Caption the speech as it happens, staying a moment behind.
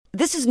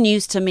this is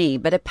news to me,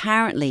 but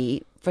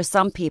apparently for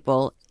some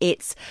people,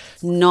 it's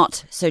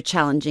not so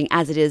challenging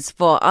as it is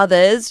for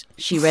others.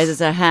 She raises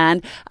her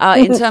hand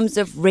in terms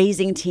of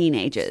raising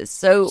teenagers.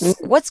 So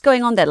what's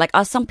going on there? Like,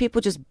 are some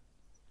people just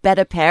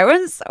better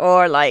parents,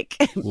 or like,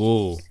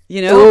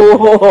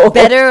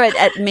 better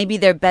at maybe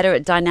they're better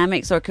at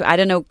dynamics, or I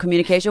don't know,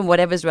 communication,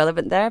 whatever's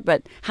relevant there.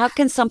 But how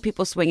can some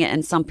people swing it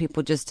and some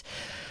people just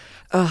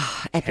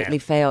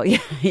epically fail?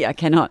 Yeah, I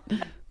cannot.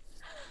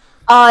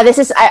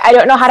 I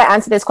don't know how to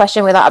answer this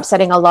question without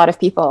upsetting a lot of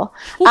people.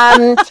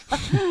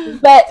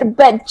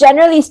 But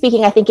generally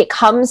speaking, I think it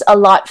comes a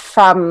lot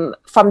from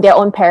their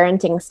own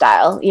parenting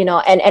style,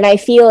 and I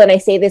feel, and I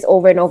say this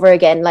over and over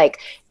again, like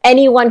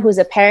anyone who's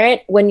a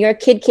parent, when your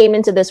kid came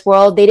into this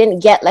world, they didn't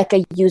get like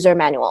a user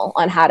manual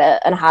on how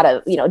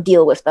to,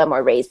 deal with them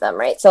or raise them.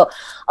 Right. So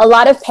a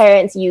lot of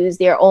parents use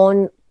their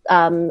own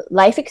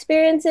life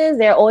experiences,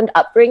 their own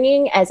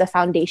upbringing as a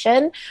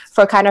foundation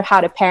for kind of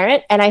how to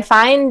parent. And I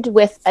find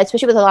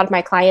especially with a lot of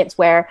my clients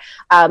where,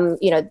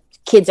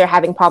 kids are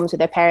having problems with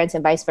their parents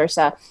and vice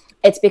versa,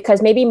 it's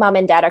because maybe mom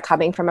and dad are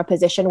coming from a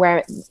position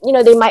where,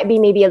 they might be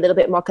maybe a little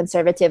bit more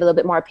conservative, a little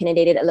bit more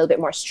opinionated, a little bit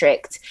more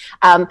strict.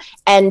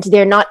 And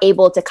they're not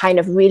able to kind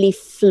of really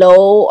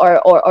flow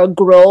or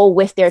grow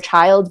with their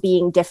child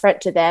being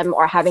different to them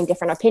or having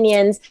different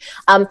opinions.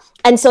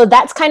 And so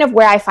that's kind of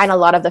where I find a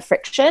lot of the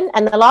friction.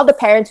 And a lot of the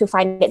parents who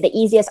find it the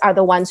easiest are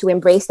the ones who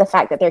embrace the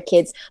fact that their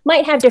kids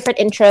might have different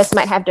interests,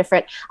 might have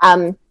different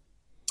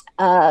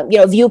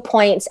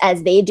viewpoints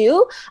as they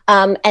do,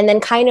 and then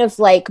kind of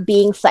like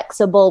being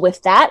flexible with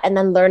that, and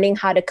then learning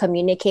how to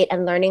communicate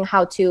and learning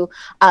how to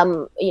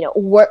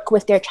work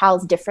with their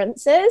child's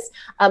differences.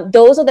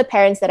 Those are the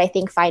parents that I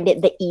think find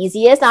it the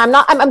easiest.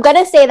 Now, I'm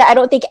gonna say that I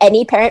don't think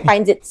any parent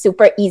finds it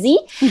super easy,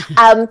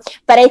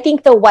 but I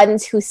think the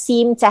ones who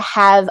seem to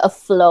have a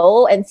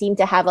flow and seem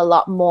to have a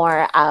lot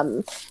more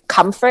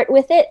comfort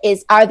with it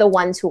are the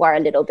ones who are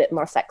a little bit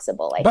more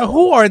flexible. But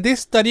who are they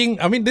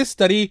studying? I mean, this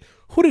study,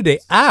 who did they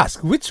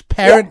ask? Which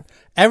parent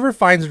ever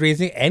finds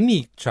raising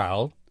any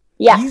child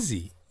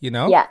easy,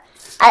 Yeah.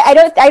 I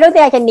don't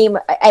think I can name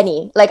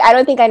any. Like, I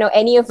don't think I know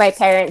any of my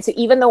parents,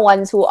 even the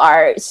ones who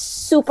are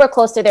super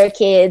close to their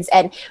kids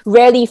and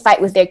rarely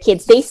fight with their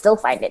kids, they still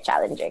find it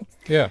challenging.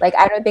 Yeah. Like,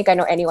 I don't think I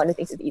know anyone who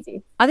thinks it's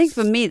easy. I think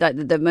for me,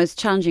 like the most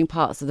challenging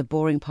parts are the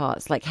boring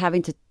parts, like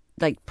having to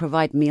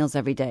provide meals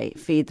every day,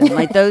 feed them,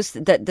 like those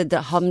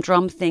the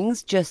humdrum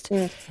things. Just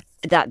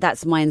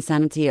that's my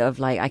insanity of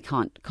like I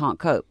can't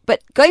cope.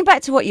 But going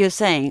back to what you were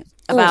saying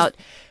about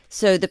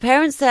so the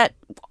parents that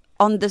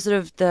on the sort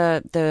of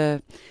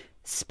the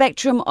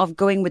spectrum of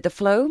going with the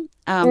flow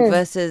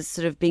versus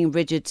sort of being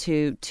rigid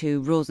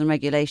to rules and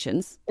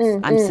regulations.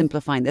 I'm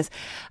simplifying this.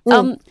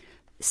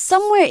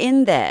 Somewhere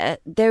in there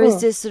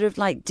is this sort of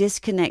like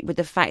disconnect with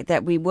the fact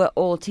that we were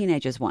all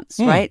teenagers once,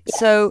 right? Yes.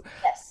 So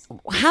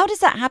how does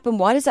that happen?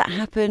 Why does that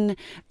happen?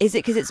 Is it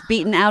because it's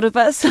beaten out of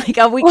us? Like,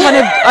 are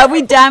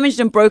we damaged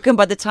and broken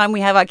by the time we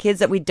have our kids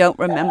that we don't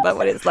remember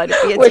what it's like to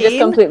be a teen? We're just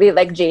completely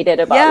like jaded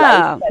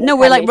about life. No,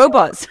 we're like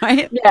robots,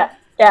 right? Yeah.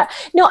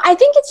 No, I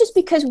think it's just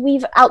because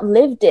we've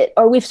outlived it,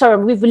 or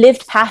we've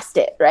lived past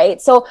it,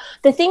 right? So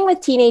the thing with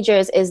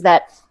teenagers is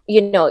that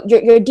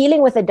you're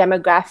dealing with a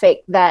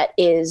demographic that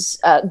is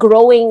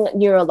growing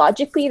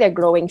neurologically, they're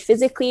growing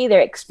physically, they're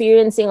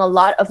experiencing a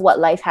lot of what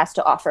life has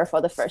to offer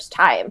for the first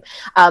time.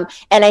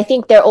 And I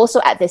think they're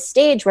also at this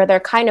stage where they're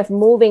kind of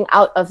moving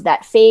out of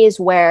that phase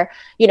where,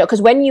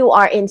 because when you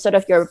are in sort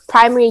of your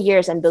primary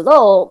years and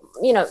below,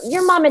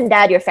 your mom and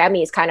dad, your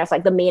family is kind of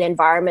like the main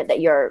environment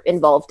that you're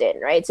involved in,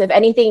 right? So if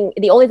anything,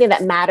 the only thing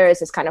that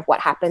matters is kind of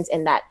what happens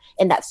in that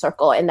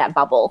circle, in that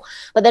bubble.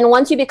 But then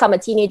once you become a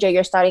teenager,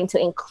 you're starting to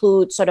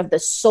include sort of the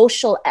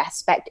social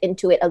aspect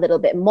into it a little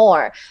bit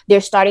more.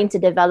 They're starting to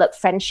develop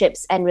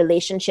friendships and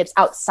relationships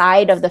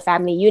outside of the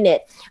family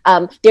unit.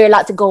 They're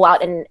allowed to go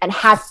out and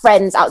have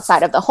friends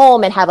outside of the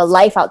home and have a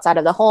life outside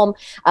of the home.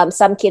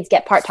 Some kids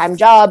get part-time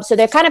jobs. So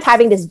they're kind of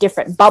having this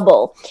different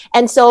bubble.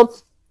 And so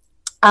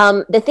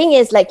the thing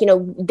is, like,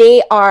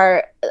 they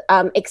are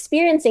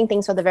experiencing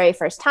things for the very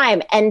first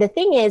time. And the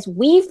thing is,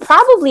 we've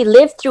probably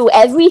lived through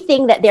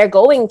everything that they're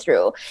going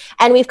through.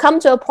 And we've come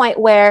to a point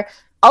where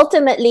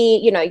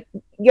ultimately,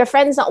 your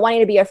friends not wanting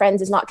to be your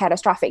friends is not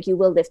catastrophic. You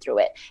will live through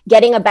it.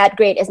 Getting a bad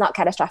grade is not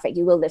catastrophic.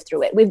 You will live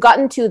through it. We've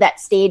gotten to that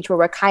stage where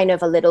we're kind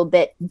of a little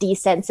bit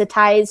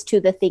desensitized to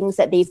the things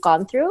that they've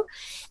gone through.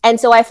 And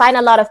so I find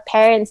a lot of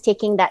parents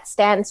taking that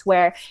stance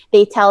where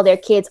they tell their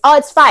kids, oh,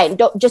 it's fine.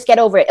 Don't just get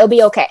over it. It'll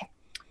be okay.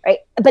 Right.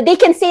 But they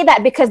can say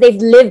that because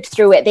they've lived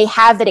through it. They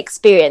have that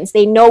experience.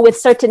 They know with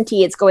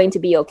certainty it's going to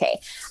be okay.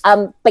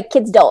 But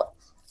kids don't.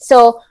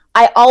 So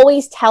I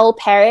always tell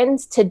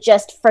parents to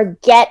just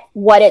forget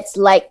what it's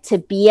like to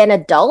be an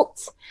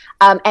adult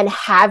and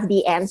have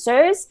the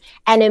answers,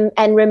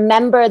 and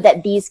remember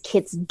that these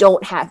kids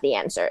don't have the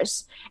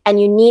answers.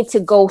 And you need to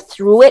go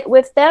through it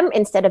with them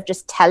instead of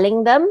just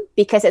telling them,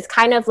 because it's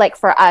kind of like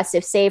for us,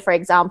 if say, for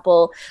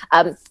example,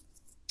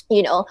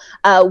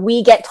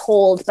 we get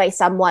told by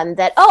someone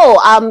that,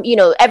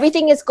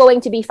 everything is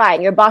going to be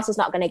fine. Your boss is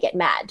not going to get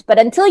mad. But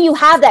until you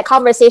have that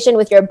conversation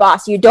with your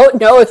boss, you don't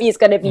know if he's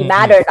going to be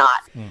mad or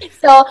not.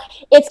 So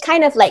it's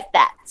kind of like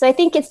that. So I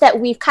think it's that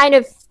we've kind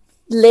of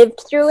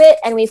lived through it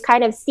and we've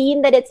kind of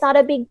seen that it's not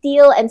a big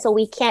deal. And so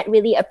we can't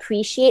really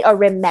appreciate or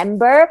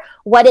remember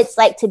what it's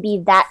like to be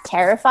that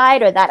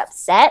terrified or that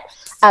upset.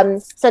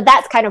 So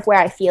that's kind of where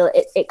I feel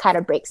it kind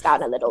of breaks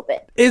down a little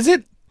bit. This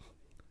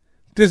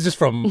is just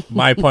from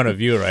my point of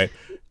view, right?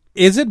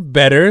 Is it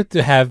better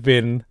to have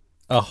been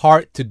a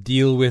hard to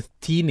deal with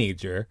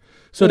teenager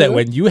so that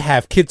when you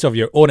have kids of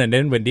your own and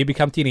then when they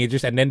become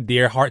teenagers and then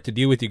they're hard to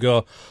deal with, you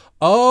go,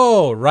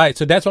 oh, right.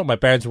 So that's what my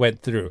parents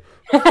went through.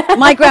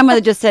 My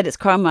grandmother just said it's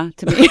karma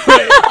to me.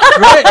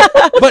 Right.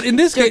 But in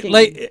this case,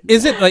 like,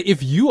 is it like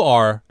if you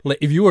were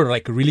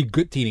like a really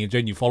good teenager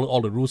and you follow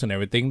all the rules and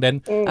everything,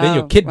 then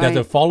your kid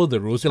doesn't follow the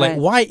rules. You're like,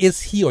 why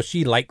is he or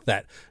she like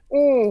that?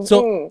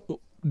 So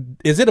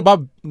is it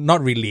about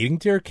not relating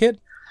to your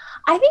kid?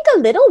 I think a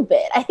little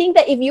bit. I think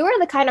that if you are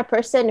the kind of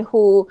person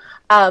who,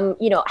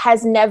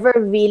 has never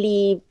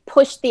really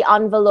pushed the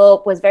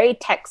envelope, was very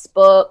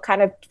textbook,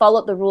 kind of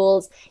followed the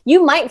rules,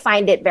 you might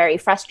find it very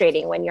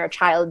frustrating when your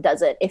child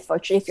doesn't, if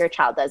your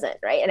child doesn't,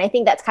 right? And I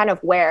think that's kind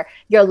of where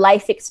your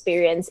life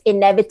experience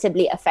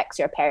inevitably affects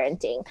your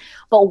parenting.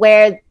 But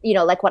where,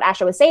 like what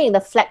Asha was saying,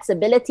 the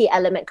flexibility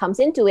element comes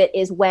into it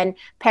is when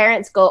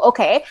parents go,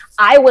 okay,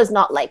 I was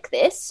not like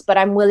this, but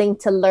I'm willing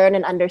to learn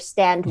and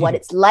understand what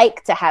it's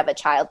like to have a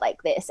child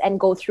like this and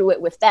go through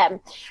it with them,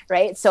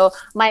 right? So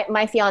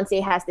my fiance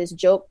has this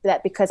joke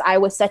that because I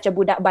was such a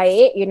budak baik,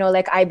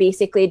 I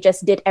basically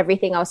just did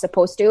everything I was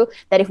supposed to,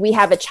 that if we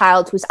have a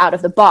child who's out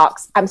of the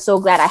box, I'm so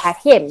glad I have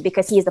him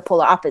because he's the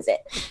polar opposite.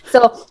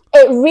 So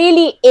it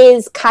really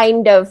is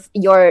kind of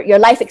your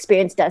life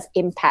experience does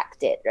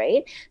impact it,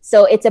 right?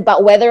 So it's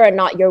about whether or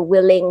not you're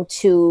willing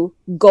to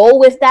go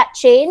with that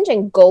change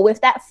and go with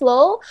that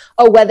flow,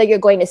 or whether you're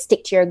going to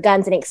stick to your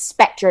guns and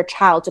expect your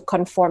child to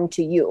conform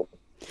to you.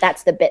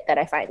 That's the bit that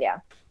I find, yeah.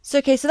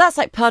 So that's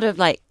like part of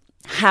like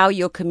how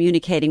you're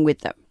communicating with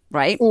them,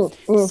 right?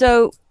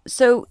 So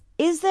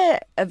is there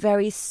a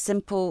very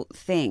simple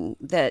thing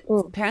that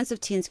parents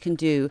of teens can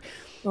do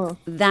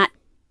that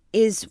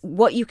is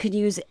what you can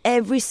use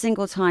every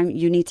single time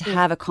you need to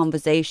have a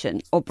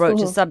conversation or broach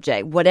a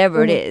subject,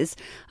 whatever it is,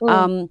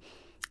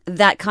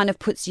 that kind of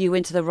puts you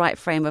into the right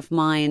frame of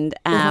mind?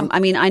 I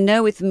mean, I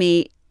know with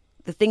me,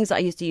 the things that I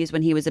used to use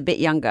when he was a bit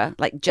younger,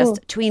 like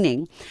just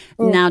tweening,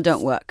 now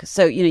don't work.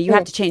 So, you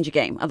have to change your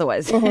game.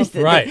 Otherwise,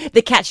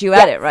 they catch you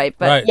at it, right?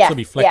 But so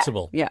be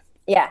flexible. Yeah.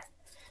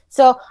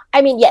 So,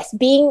 I mean, yes,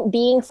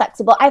 being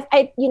flexible.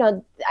 I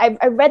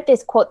read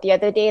this quote the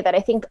other day that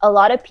I think a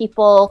lot of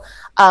people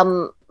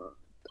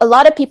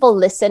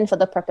listen for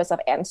the purpose of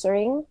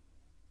answering,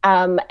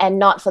 and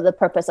not for the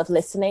purpose of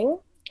listening.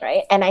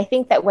 Right. And I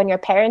think that when you're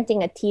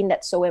parenting a teen,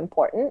 that's so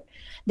important.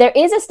 There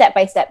is a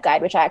step-by-step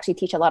guide, which I actually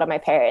teach a lot of my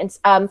parents,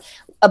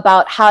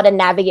 about how to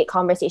navigate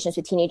conversations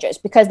with teenagers.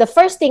 Because the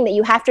first thing that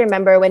you have to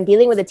remember when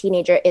dealing with a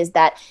teenager is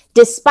that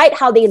despite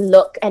how they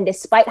look and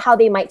despite how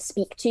they might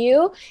speak to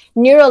you,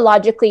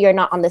 neurologically, you're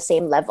not on the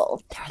same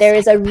level. There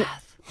is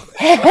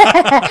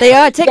they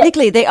are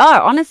technically, they are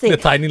honestly the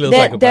tiny little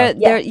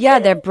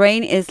psychopath. Their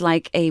brain is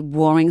like a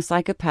warring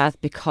psychopath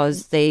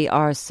because they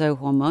are so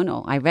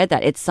hormonal. I read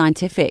that. It's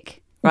scientific.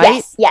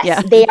 Right? Yes.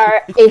 Yeah. They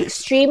are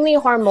extremely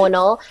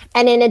hormonal.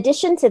 And in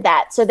addition to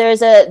that, so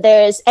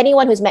there's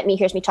anyone who's met me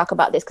hears me talk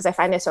about this because I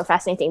find this so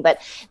fascinating,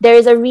 but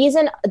there's a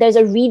region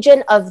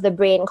of the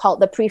brain called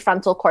the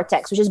prefrontal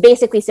cortex, which is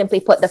basically simply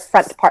put the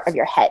front part of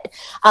your head.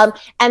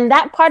 And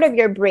that part of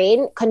your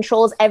brain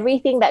controls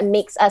everything that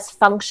makes us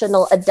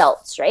functional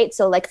adults, right?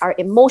 So like our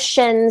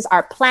emotions,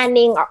 our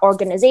planning, our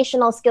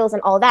organizational skills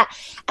and all that.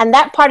 And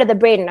that part of the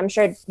brain, and I'm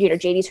sure,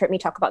 JD's heard me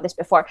talk about this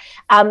before,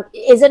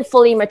 isn't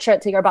fully mature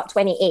till you're about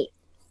 28.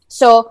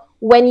 So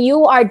when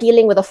you are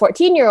dealing with a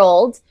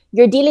 14-year-old,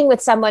 you're dealing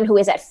with someone who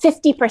is at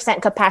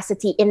 50%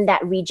 capacity in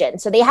that region.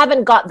 So they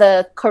haven't got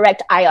the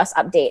correct iOS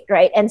update,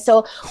 right? And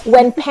so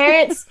when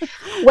parents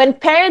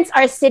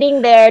are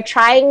sitting there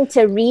trying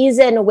to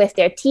reason with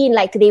their teen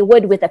like they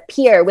would with a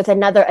peer, with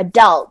another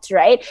adult,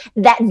 right?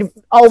 That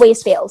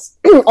always fails,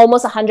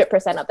 almost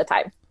 100% of the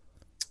time.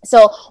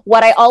 So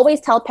what I always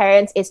tell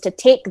parents is to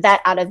take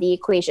that out of the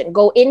equation.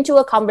 Go into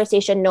a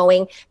conversation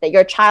knowing that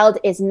your child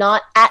is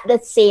not at the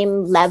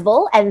same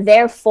level. And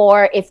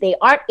therefore, if they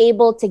aren't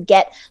able to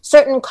get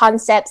certain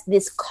concepts,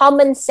 this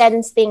common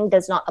sense thing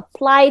does not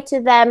apply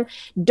to them,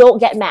 don't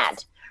get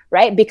mad,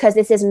 right? Because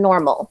this is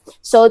normal.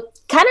 So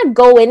kind of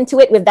go into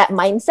it with that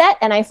mindset.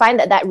 And I find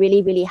that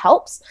really, really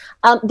helps.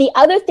 The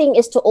other thing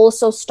is to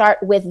also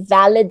start with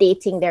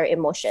validating their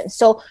emotions.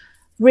 So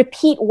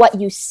repeat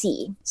what you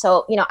see.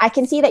 So, I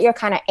can see that you're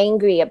kind of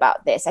angry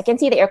about this. I can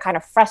see that you're kind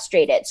of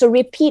frustrated. So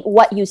repeat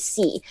what you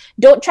see.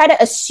 Don't try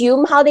to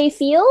assume how they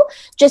feel.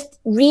 Just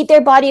read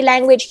their body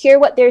language, hear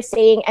what they're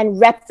saying,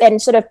 and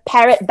and sort of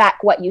parrot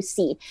back what you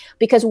see.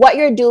 Because what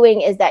you're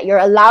doing is that you're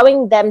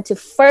allowing them to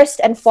first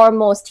and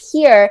foremost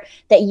hear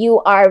that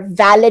you are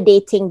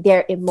validating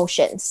their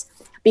emotions.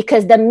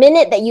 Because the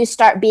minute that you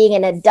start being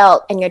an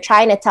adult and you're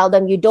trying to tell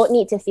them you don't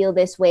need to feel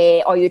this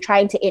way, or you're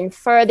trying to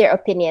infer their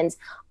opinions,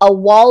 a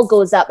wall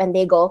goes up and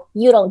they go,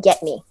 you don't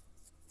get me.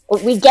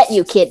 We get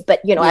you, kid. But,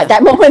 at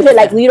that moment, they're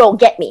like, you don't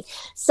get me.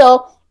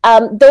 So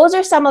those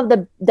are some of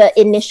the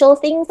initial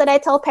things that I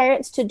tell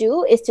parents to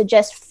do, is to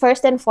just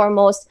first and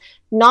foremost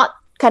not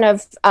kind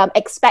of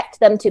expect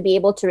them to be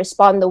able to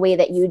respond the way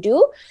that you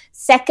do.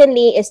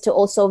 Secondly, is to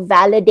also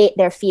validate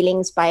their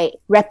feelings by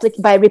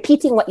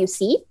repeating what you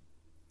see.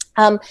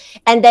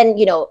 And then,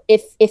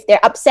 if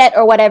they're upset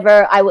or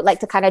whatever, I would like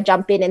to kind of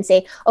jump in and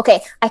say,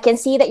 okay, I can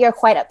see that you're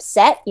quite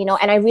upset,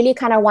 and I really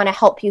kind of want to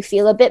help you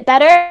feel a bit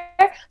better.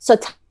 So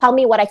tell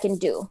me what I can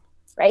do.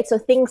 Right. So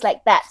things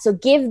like that. So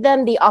give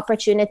them the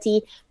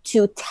opportunity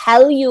to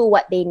tell you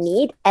what they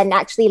need and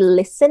actually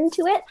listen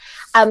to it.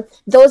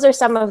 Those are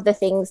some of the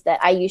things that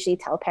I usually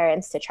tell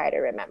parents to try to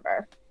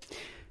remember.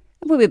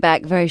 We'll be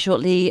back very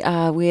shortly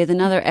with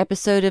another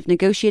episode of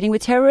Negotiating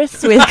with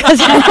Terrorists.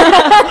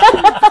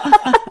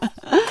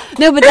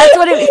 No, but that's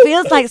what it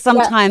feels like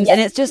sometimes. And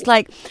it's just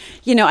like,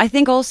 I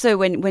think also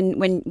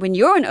when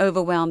you're in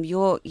overwhelm,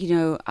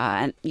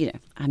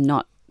 I'm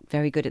not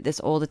very good at this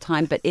all the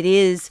time, but it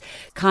is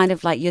kind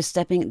of like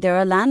there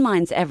are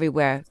landmines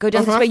everywhere. Go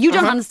down this way. You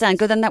don't understand.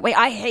 Go down that way.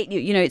 I hate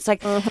you. It's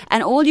like,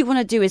 and all you want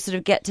to do is sort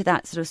of get to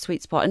that sort of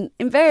sweet spot. And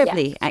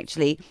invariably,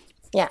 actually,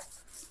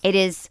 it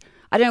is.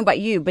 I don't know about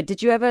you, but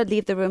did you ever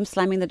leave the room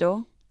slamming the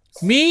door?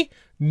 Me?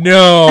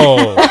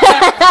 No.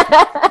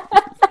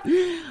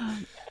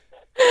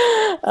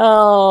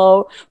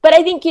 Oh, but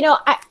I think,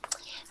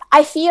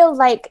 I feel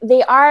like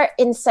they are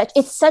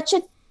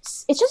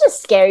it's just a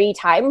scary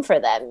time for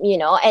them,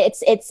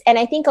 and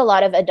I think a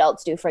lot of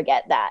adults do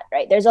forget that,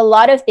 right? There's a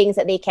lot of things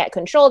that they can't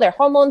control. Their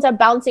hormones are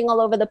bouncing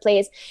all over the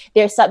place.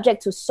 They're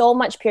subject to so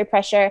much peer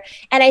pressure.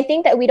 And I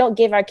think that we don't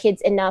give our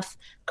kids enough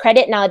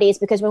credit nowadays,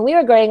 because when we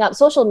were growing up,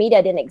 social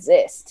media didn't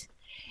exist.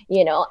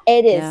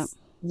 It is,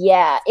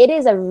 it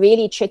is a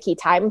really tricky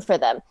time for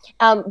them.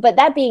 But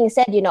that being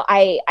said,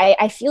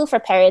 I feel for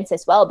parents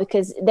as well,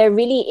 because there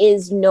really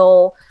is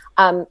no,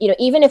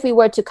 even if we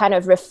were to kind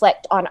of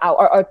reflect on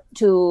or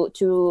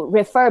to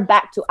refer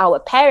back to our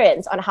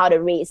parents on how to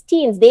raise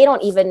teens, they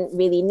don't even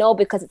really know,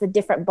 because it's a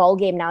different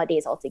ballgame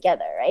nowadays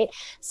altogether, right?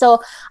 So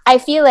I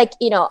feel like,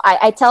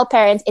 I tell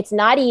parents it's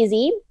not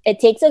easy. It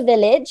takes a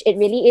village. It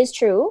really is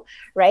true,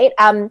 right?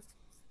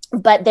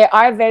 But there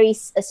are very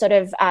sort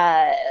of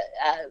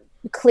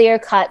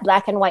clear-cut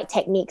black and white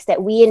techniques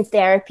that we in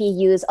therapy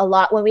use a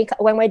lot when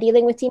we're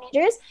dealing with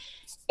teenagers.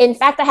 In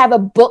fact, I have a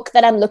book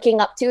that I'm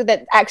looking up to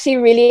that actually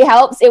really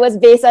helps. It was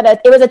based on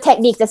it was a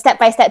technique, a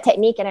step-by-step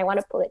technique, and I want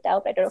to pull it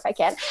down, but I don't know if I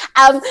can.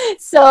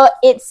 So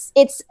it's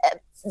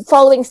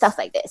following stuff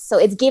like this. So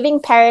it's giving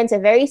parents a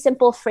very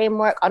simple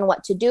framework on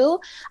what to do.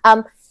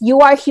 You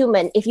are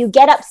human. If you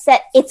get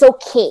upset, it's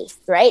okay,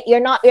 right? You're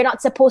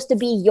not supposed to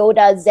be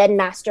Yoda, Zen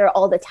master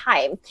all the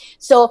time.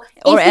 So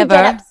or if ever.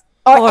 You get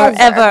or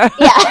ever.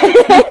 Yeah.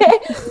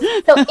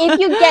 So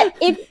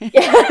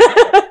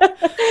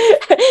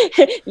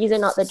these are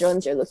not the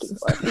drones you're looking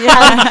for.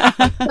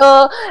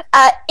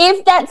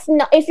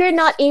 If you're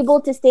not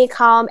able to stay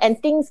calm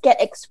and things get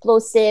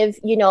explosive,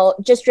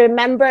 just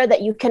remember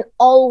that you can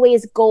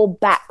always go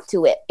back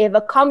to it. If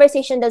a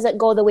conversation doesn't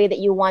go the way that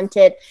you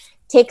wanted,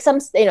 take some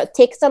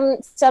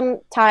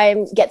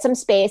time, get some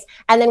space,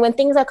 and then when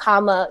things are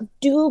calmer,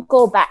 do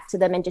go back to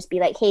them and just be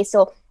like, hey,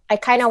 so I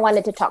kind of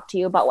wanted to talk to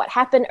you about what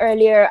happened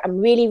earlier. I'm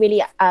really,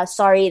 really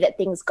sorry that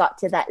things got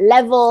to that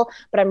level,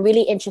 but I'm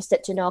really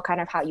interested to know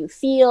kind of how you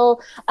feel.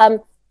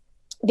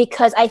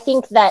 Because I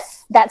think that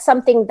that's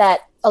something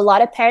that a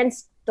lot of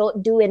parents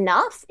don't do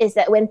enough, is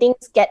that when things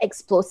get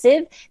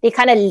explosive, they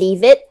kind of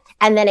leave it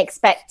and then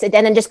expect it,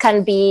 and then just kind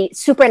of be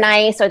super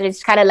nice, or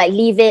just kind of like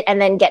leave it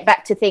and then get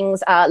back to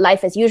things,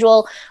 life as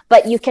usual.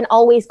 But you can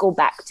always go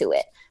back to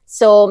it.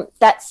 So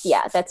that's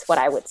what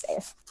I would say.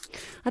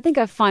 I think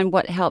I find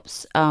what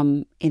helps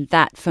in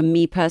that for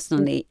me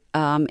personally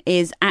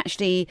is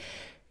actually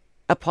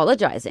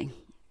apologizing.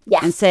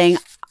 Yes. And saying,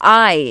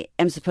 I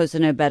am supposed to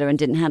know better and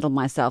didn't handle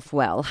myself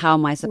well. How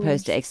am I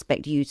supposed to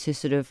expect you to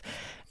sort of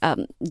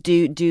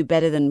do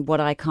better than what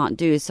I can't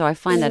do? So I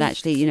find that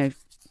actually,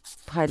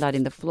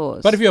 highlighting the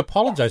flaws. But if you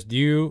apologize, do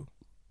you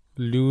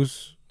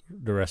lose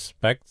the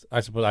respect? I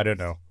suppose, I don't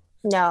know.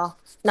 No,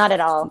 not at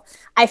all.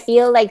 I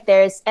feel like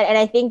there's, and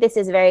I think this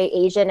is very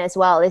Asian as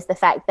well, is the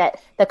fact that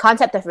the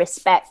concept of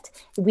respect,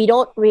 we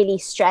don't really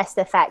stress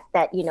the fact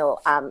that,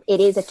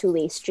 it is a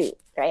two-way street,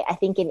 right? I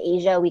think in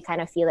Asia, we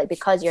kind of feel like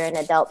because you're an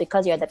adult,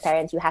 because you're the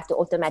parents, you have to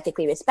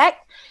automatically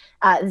respect.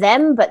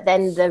 them, but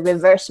then the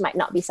reverse might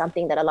not be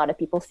something that a lot of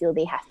people feel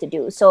they have to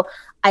do. So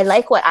I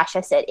like what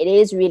Asha said. It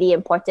is really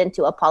important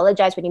to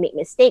apologize when you make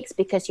mistakes,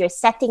 because you're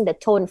setting the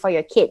tone for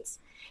your kids.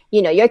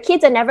 You know, your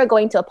kids are never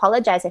going to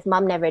apologize if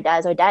mom never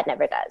does or dad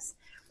never does,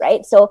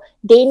 right? So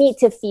they need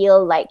to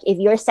feel like, if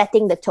you're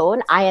setting the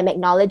tone, I am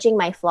acknowledging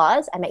my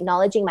flaws, I'm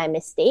acknowledging my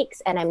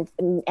mistakes, and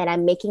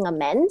I'm making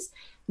amends.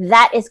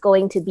 That is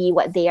going to be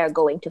what they are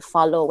going to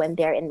follow when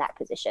they're in that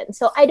position.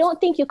 So I don't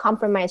think you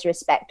compromise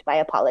respect by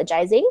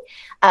apologizing.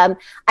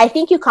 I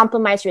think you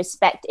compromise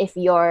respect if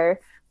you're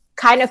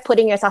kind of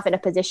putting yourself in a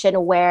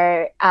position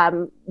where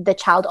the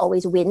child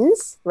always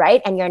wins,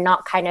 right? And you're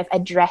not kind of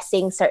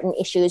addressing certain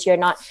issues. You're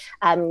not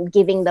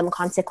giving them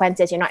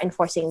consequences. You're not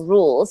enforcing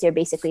rules. You're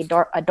basically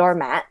a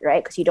doormat,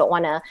 right? Because you don't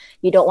want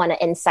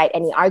to incite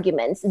any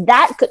arguments.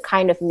 That could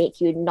kind of make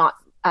you not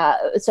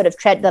sort of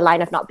tread the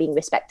line of not being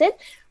respected.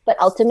 But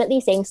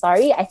ultimately, saying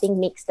sorry, I think,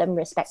 makes them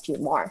respect you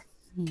more.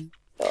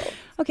 So,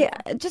 okay,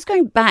 just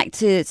going back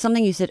to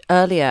something you said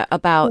earlier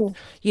about,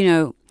 you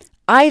know,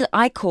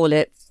 I call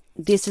it,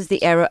 this is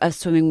the era of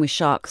swimming with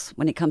sharks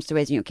when it comes to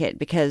raising your kid,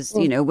 because,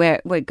 you know,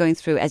 we're going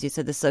through, as you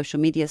said, the social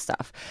media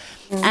stuff.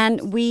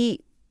 And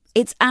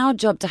it's our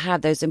job to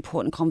have those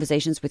important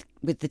conversations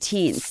with the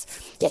teens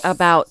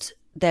about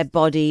their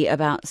body,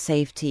 about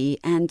safety,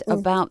 and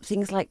about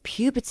things like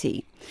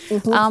puberty.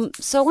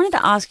 So I wanted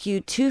to ask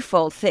you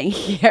twofold thing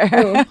here.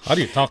 How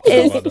do you talk to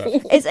them about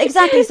that? It's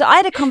exactly. So I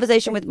had a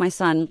conversation with my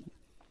son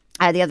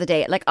the other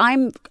day. Like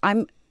I'm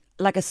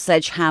like a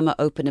sledgehammer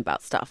open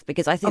about stuff,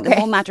 because I think the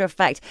more matter of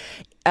fact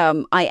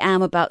I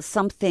am about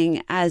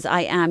something as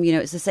I am, you know,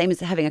 it's the same as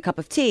having a cup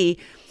of tea,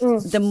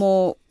 the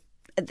more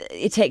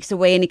it takes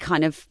away any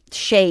kind of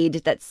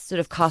shade that's sort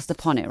of cast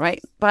upon it, right?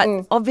 But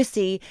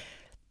obviously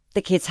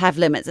the kids have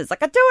limits. It's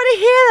like, I don't want to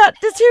hear that.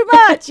 There's too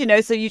much, you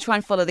know. So you try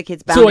and follow the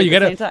kids' boundaries.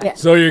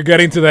 So you're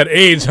getting to that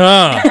age,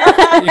 huh?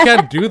 You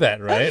can't do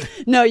that, right?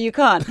 No, you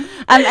can't.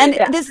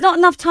 And there's not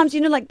enough times,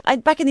 you know, like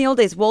back in the old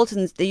days,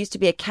 Waltons, there used to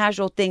be a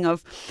casual thing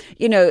of,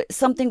 you know,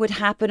 something would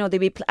happen or they'd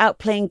be out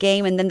playing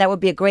game, and then that would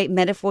be a great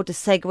metaphor to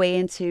segue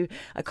into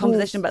a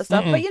conversation about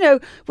stuff. But, you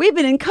know, we've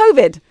been in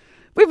COVID.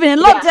 We've been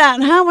in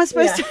lockdown. How am I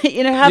supposed to,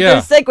 you know, have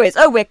those segues?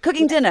 Oh, we're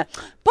cooking dinner.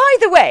 By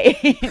the way,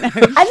 you know.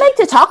 I'd like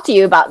to talk to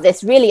you about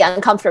this really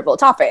uncomfortable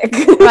topic.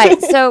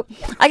 Right. So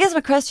I guess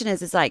my question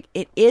is like,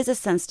 it is a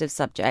sensitive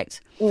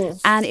subject,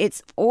 and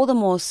it's all the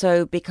more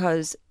so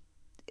because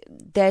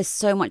there's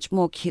so much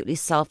more acutely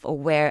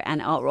self-aware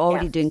and are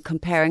already doing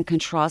compare and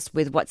contrast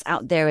with what's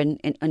out there on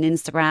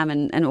Instagram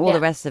and all the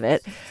rest of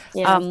it.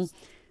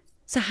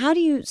 So how do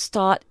you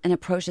start and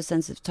approach the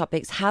sensitive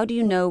topics? How do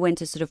you know when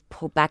to sort of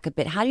pull back a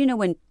bit? How do you know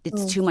when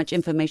it's too much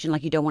information,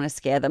 like you don't want to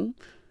scare them?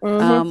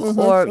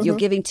 Or you're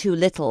giving too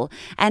little,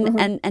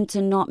 and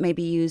to not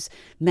maybe use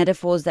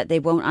metaphors that they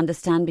won't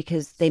understand,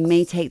 because they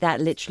may take that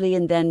literally,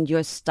 and then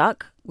you're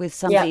stuck with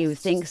somebody who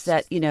thinks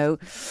that, you know,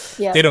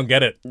 they don't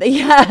get it.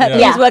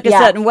 Things work a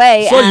certain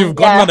way. So you've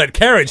gotten on that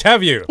carriage,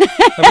 have you?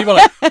 And people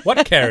are like,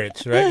 what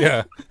carriage, right?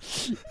 Yeah.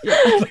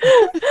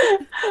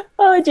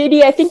 Oh,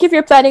 JD, I think if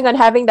you're planning on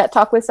having that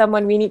talk with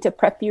someone, we need to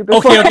prep you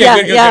before.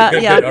 Okay,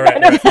 good. All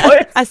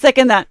right. I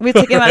second that. We're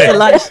taking them out to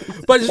lunch.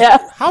 But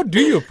how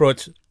do you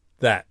approach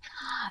that?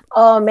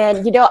 Oh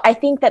man, you know, I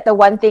think that the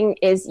one thing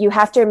is you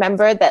have to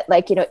remember that,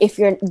 like, you know, if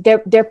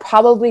they're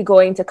probably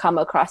going to come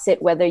across it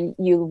whether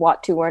you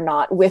want to or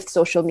not, with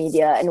social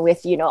media and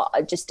with, you know,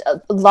 just a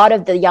lot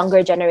of the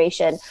younger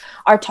generation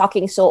are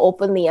talking so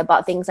openly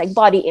about things like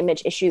body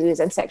image issues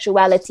and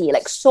sexuality,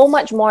 like so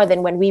much more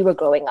than when we were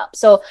growing up.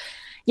 So,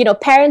 you know,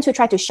 parents who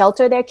try to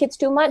shelter their kids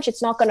too much,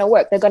 it's not going to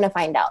work. They're going to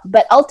find out.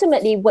 But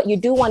ultimately, what you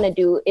do want to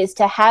do is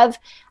to have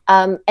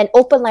an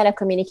open line of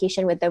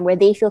communication with them where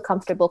they feel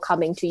comfortable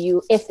coming to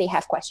you if they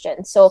have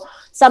questions. So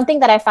something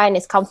that I find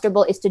is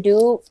comfortable is to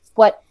do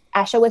what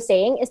Asha was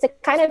saying, is to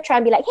kind of try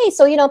and be like, hey,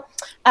 so, you know,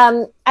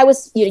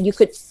 you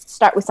could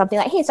start with something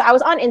like, hey, so I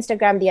was on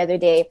Instagram the other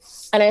day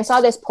and I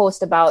saw this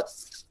post about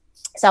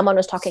someone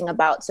was talking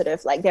about sort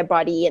of like their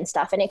body and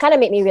stuff. And it kind of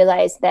made me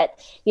realize that,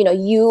 you know,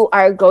 you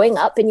are growing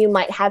up and you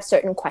might have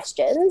certain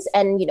questions.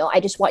 And, you know,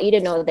 I just want you to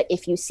know that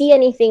if you see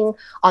anything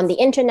on the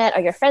internet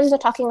or your friends are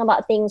talking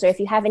about things, or if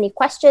you have any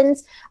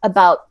questions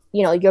about,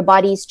 you know, your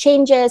body's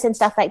changes and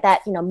stuff like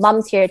that, you know,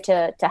 mom's here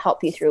to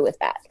help you through with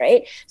that.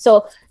 Right.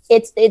 So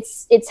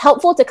it's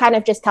helpful to kind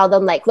of just tell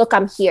them like, look,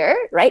 I'm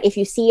here, right? If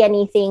you see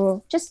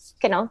anything, just,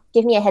 you know,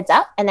 give me a heads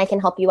up and I can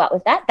help you out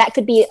with that. That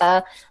could be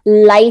a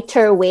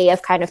lighter way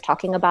of kind of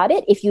talking about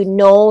it. If you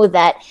know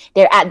that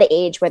they're at the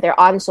age where they're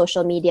on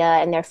social media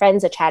and their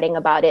friends are chatting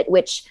about it,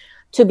 which,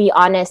 to be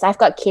honest, I've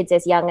got kids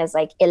as young as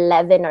like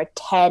 11 or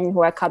 10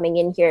 who are coming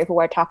in here who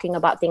are talking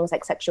about things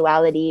like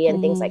sexuality and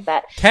things like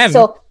that. 10?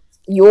 So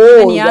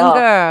even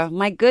younger,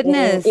 my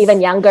goodness. Even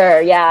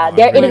younger, yeah.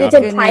 It's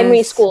in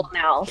primary school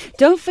now.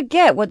 Don't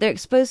forget what they're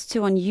exposed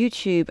to on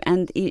YouTube,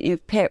 and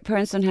if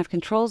parents don't have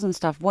controls and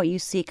stuff, what you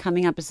see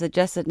coming up as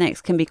suggested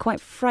next can be quite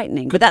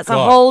frightening. But that's a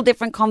whole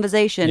different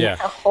conversation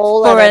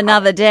for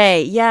another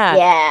day. Yeah.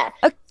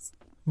 Yeah.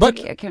 But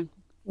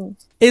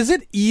is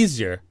it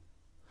easier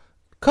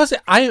Because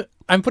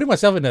I'm putting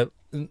myself in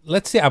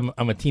let's say I'm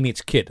a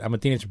teenage kid, I'm a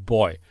teenage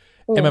boy,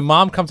 and my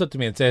mom comes up to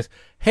me and says,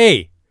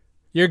 "Hey,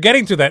 you're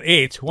getting to that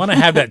age. Want to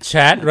have that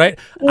chat, right?"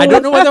 I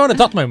don't know whether I want to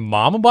talk to my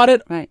mom about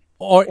it, Right.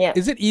 or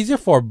is it easier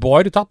for a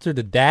boy to talk to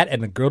the dad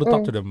and a girl to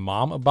talk to the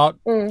mom about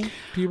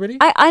puberty?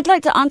 I'd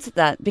like to answer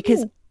that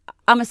because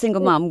I'm a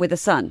single mom with a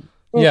son.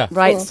 Yeah.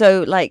 Right.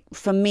 So like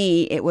for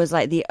me, it was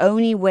like the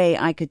only way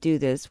I could do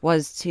this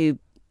was to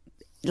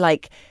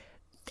like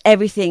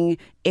everything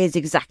is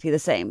exactly the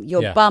same.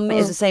 Your bum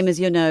is the same as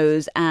your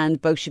nose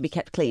and both should be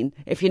kept clean.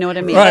 If you know what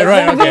I mean. Right,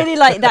 Like, right, okay. Really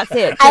like that's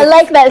it. I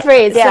like that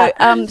phrase.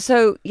 Yeah.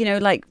 So you know,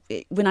 like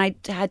when I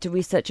had to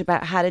research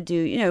about how to do,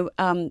 you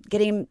know,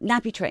 getting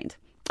nappy trained,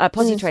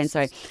 potty trained,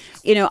 sorry.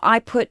 You know, I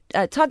put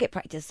target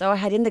practice. So I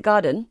had in the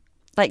garden,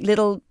 like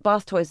little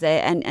bath toys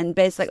there and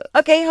Bez like,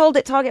 okay, hold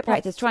it, target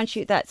practice, try and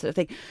shoot that sort of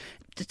thing.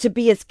 To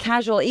be as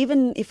casual,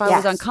 even if I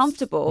was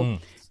uncomfortable,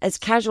 as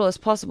casual as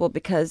possible,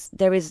 because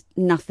there is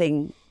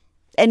nothing,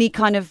 any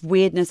kind of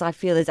weirdness I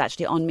feel is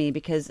actually on me,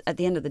 because at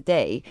the end of the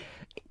day,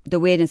 the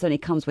weirdness only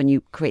comes when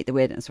you create the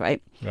weirdness,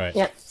 right? Right.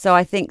 Yeah. So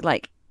I think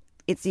like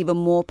it's even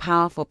more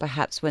powerful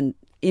perhaps when,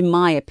 in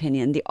my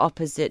opinion, the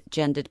opposite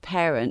gendered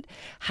parent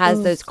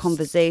has those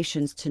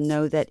conversations to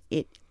know that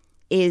it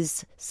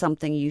is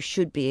something you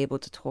should be able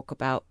to talk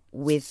about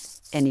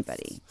with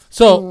anybody.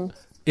 So,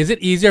 is it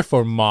easier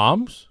for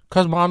moms?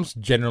 Because moms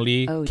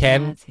generally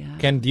dads,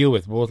 can deal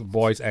with both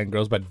boys and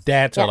girls, but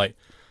dads are like,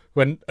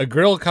 when a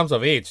girl comes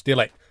of age, they're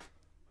like,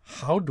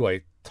 how do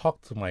I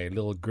talk to my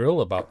little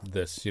girl about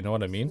this? You know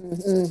what I mean?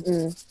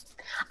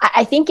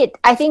 I think you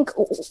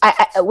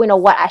know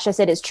what Asha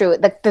said is true.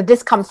 The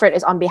discomfort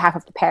is on behalf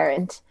of the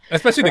parent,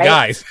 Especially the right?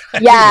 guys.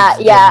 Yeah,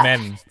 The yeah.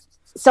 men.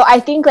 So I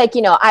think like,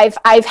 you know,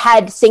 I've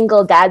had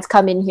single dads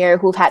come in here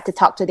who've had to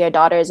talk to their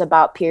daughters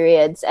about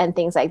periods and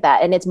things like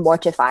that, and it's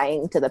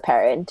mortifying to the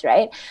parent,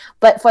 right?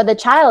 But for the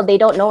child, they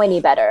don't know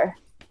any better.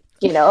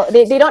 You know,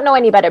 they don't know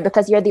any better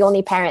because you're the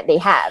only parent they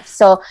have.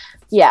 So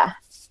yeah.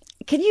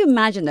 Can you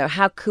imagine though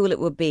how cool it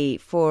would be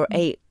for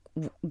a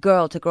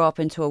girl to grow up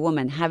into a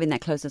woman having that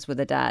closeness with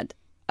a dad,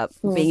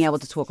 being able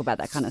to talk about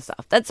that kind of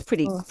stuff? That's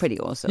pretty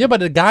awesome. Yeah, but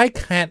the guy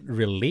can't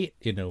relate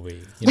in a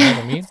way. You know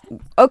what I mean?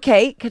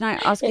 Okay, can I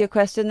ask you a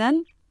question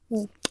then?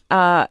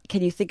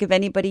 Can you think of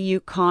anybody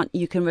you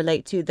can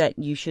relate to that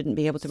you shouldn't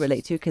be able to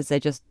relate to because they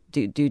just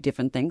do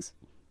different things?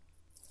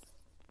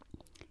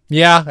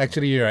 Yeah,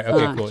 actually, you're right.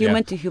 Okay, cool.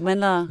 Human to human.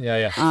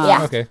 Yeah.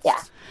 Okay. Yeah.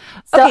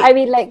 So Okay. I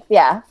mean, like,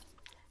 yeah.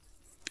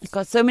 I've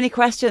got so many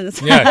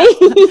questions. Yeah.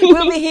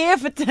 We'll be here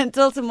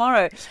until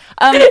tomorrow.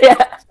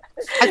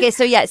 Okay,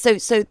 so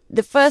so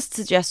the first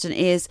suggestion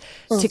is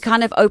to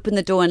kind of open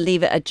the door and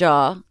leave it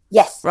ajar,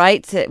 Yes.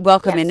 right? To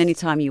welcome in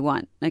anytime you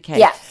want. Okay.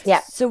 Yeah. Yeah.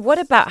 So what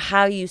about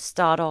how you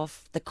start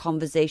off the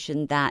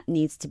conversation that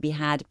needs to be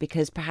had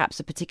because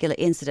perhaps a particular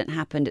incident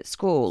happened at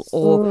school,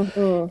 or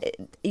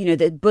you know,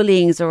 the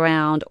bullying's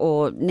around,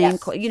 or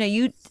you know,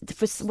 you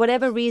for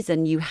whatever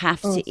reason you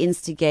have to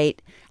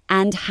instigate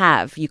and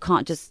you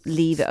can't just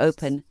leave it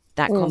open,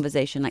 that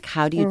conversation. Like,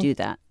 how do you do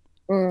that?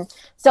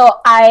 So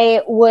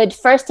I would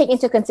first take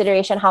into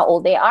consideration how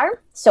old they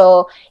are.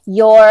 So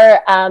your,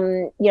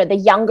 you know, the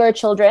younger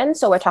children,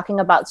 so we're talking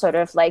about sort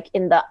of like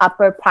in the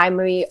upper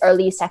primary,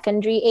 early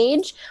secondary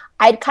age,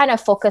 I'd kind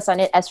of focus on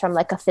it as from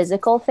like a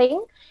physical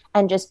thing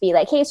and just be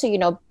like, hey, so, you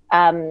know,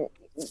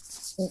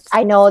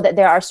 I know that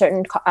there are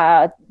certain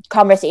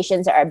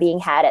conversations that are being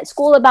had at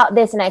school about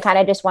this, and I kind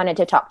of just wanted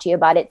to talk to you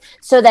about it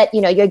so that,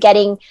 you know, you're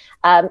getting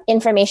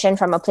information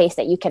from a place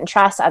that you can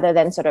trust other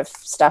than sort of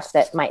stuff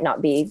that might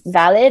not be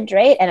valid,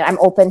 right? And I'm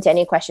open to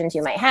any questions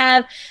you might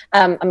have.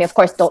 I mean, of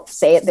course, don't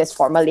say it this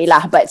formally,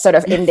 but sort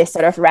of in this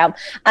sort of realm.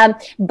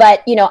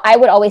 But, you know, I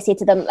would always say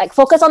to them, like,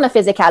 focus on the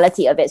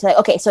physicality of it. So like,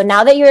 okay, so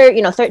now that you're,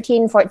 you know,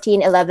 13,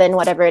 14, 11,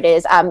 whatever it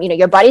is, you know,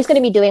 your body's going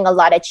to be doing a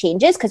lot of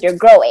changes because you're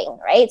growing,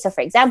 right? So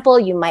for example,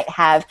 you might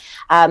have,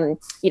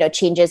 you know,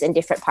 changes in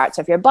different parts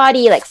of your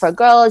body. Like for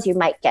girls, you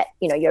might get,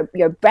 you know,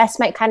 your breasts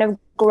might kind of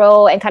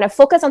grow, and kind of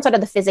focus on sort of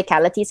the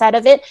physicality side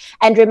of it.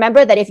 And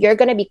remember that if you're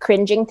going to be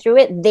cringing through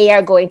it, they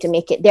are going to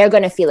make it, they're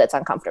going to feel it's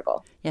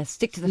uncomfortable. Yeah,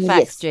 stick to the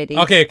facts, Yes. JD.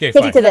 Okay, Stick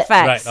fine. to the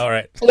facts. Right, all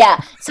right.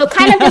 Yeah. So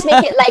kind of just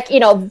make it like,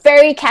 you know,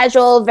 very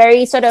casual,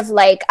 very sort of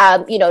like,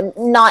 you know,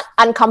 not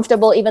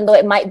uncomfortable, even though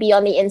it might be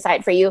on the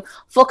inside for you.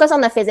 Focus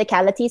on the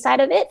physicality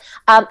side of it.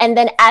 And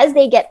then as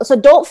they get, so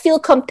don't feel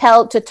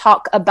compelled to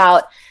talk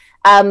about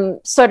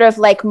sort of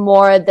like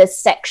more the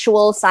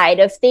sexual side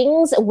of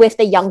things with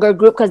the younger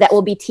group, because that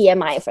will be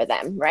TMI for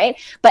them, right?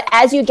 But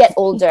as you get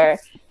older,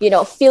 you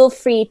know, feel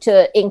free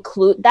to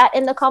include that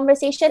in the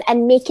conversation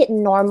and make it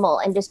normal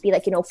and just be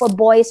like, you know, for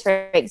boys,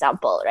 for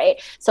example, right?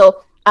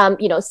 So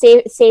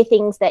say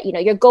things that,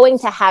 you're going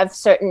to have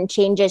certain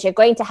changes, you're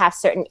going to have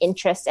certain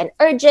interests and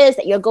urges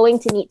that you're going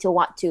to need to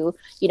want to,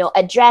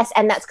 address.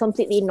 And that's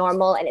completely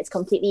normal and it's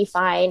completely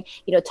fine.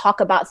 Talk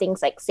about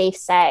things like safe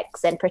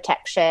sex and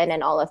protection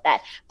and all of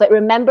that. But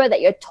remember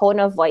that your tone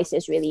of voice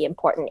is really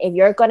important. If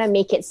you're going to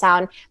make it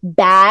sound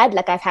bad,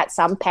 like I've had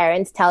some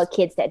parents tell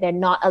kids that they're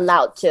not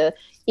allowed to,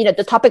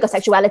 the topic of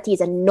sexuality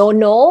is a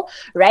no,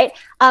 right?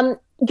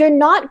 You're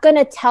not going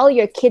to tell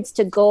your kids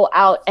to go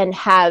out and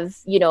have,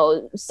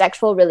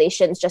 sexual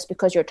relations just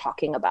because you're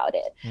talking about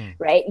it,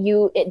 right?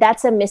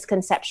 That's a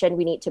misconception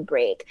we need to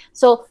break.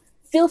 So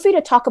feel free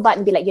to talk about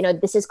and be like,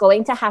 this is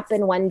going to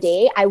happen one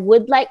day. I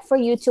would like for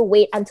you to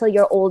wait until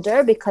you're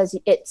older because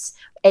it's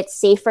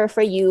safer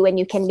for you and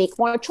you can make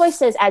more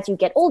choices as you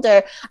get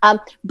older.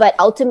 But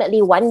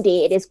ultimately, one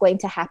day it is going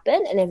to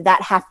happen. And if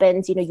that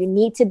happens, you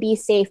need to be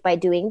safe by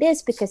doing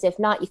this, because if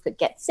not, you could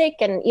get sick.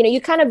 And,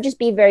 you kind of just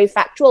be very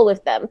factual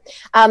with them.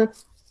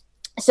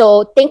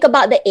 So think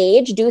about the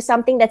age, do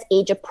something that's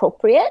age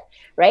appropriate,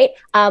 right?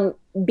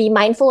 Be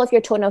mindful of your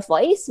tone of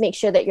voice. Make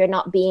sure that you're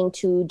not being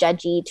too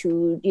judgy,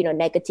 too,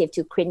 negative,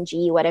 too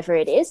cringy, whatever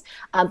it is,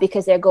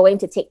 because they're going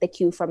to take the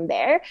cue from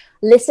there.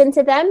 Listen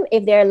to them.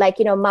 If they're like,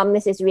 mom,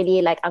 this is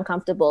really like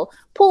uncomfortable,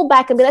 pull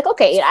back and be like,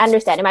 okay, I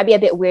understand. It might be a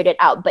bit weirded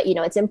out, but,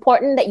 it's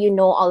important that you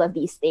know all of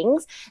these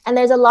things. And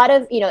there's a lot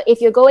of, if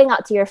you're going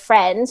out to your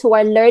friends who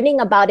are learning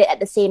about it at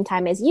the same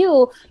time as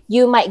you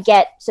might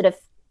get sort of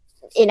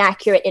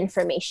inaccurate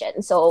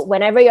information. So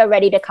whenever you're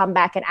ready to come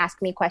back and ask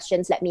me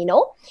questions, let me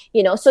know,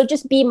 so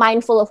just be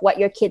mindful of what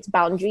your kids'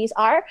 boundaries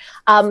are.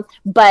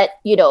 But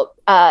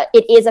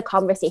it is a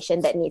conversation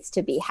that needs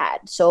to be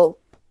had. So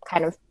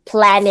kind of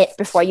plan it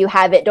before you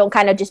have it. Don't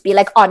kind of just be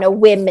like on a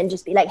whim and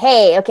just be like,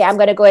 hey, okay, I'm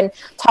going to go and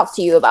talk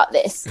to you about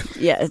this.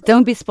 Yeah,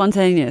 don't be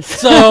spontaneous.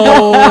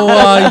 So,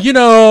 I've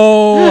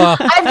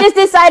just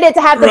decided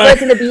to have the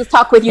birds and the bees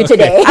talk with you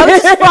today. I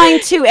was just frying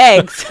 2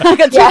 eggs. I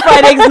got 2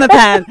 fried eggs in the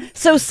pan.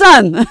 So,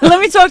 son, let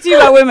me talk to you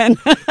about women.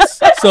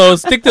 So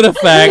stick to the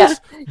facts.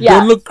 Yeah.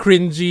 Don't look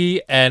cringy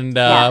and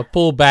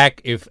pull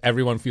back if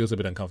everyone feels a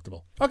bit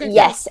uncomfortable. Okay.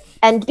 Yes.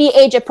 And be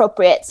age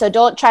appropriate. So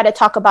don't try to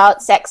talk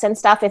about sex and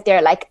stuff if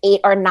they're like 8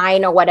 or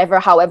 9 or whatever,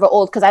 however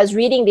old. Because I was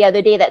reading the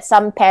other day that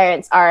some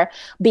parents are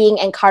being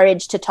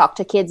encouraged to talk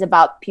to kids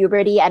about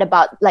puberty at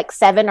about like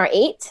 7 or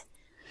 8.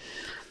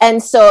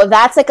 And so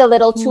that's like a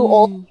little too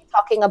old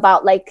talking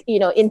about like,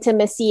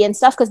 intimacy and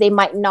stuff, because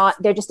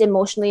they're just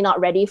emotionally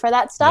not ready for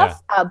that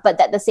stuff. Yeah. But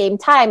at the same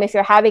time, if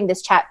you're having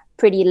this chat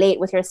pretty late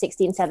with your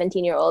 16,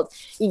 17-year-old,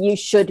 you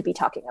should be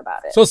talking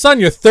about it. So son,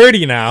 you're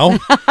 30 now.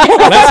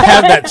 Let's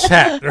have that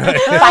chat, right?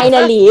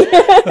 Finally.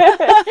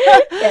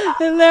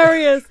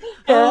 Hilarious.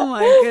 Oh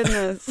my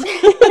goodness.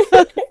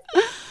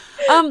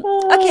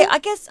 Okay,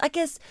 I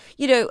guess,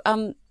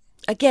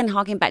 again,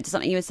 harking back to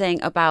something you were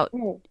saying about,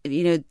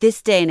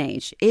 this day and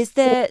age, is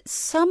there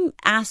some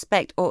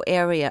aspect or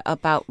area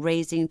about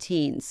raising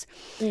teens?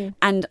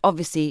 And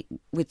obviously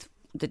with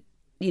the,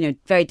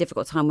 very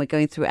difficult time we're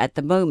going through at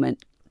the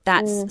moment,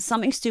 that's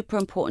something super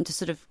important to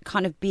sort of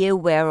kind of be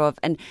aware of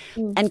and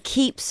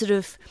keep sort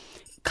of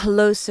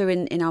closer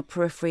in our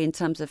periphery in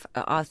terms of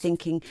our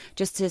thinking,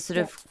 just to sort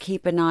of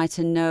keep an eye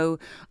to know,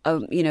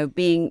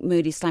 being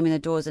moody, slamming the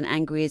doors and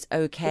angry is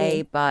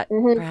okay, but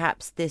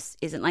perhaps this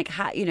isn't. Like,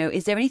 how,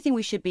 is there anything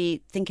we should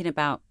be thinking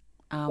about?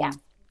 I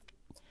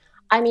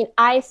mean,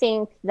 I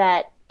think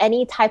that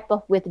any type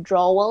of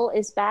withdrawal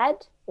is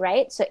bad.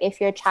 Right? So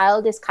if your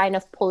child is kind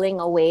of pulling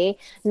away,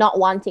 not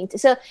wanting to.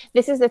 So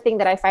this is the thing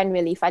that I find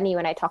really funny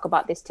when I talk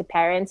about this to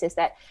parents, is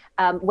that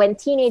when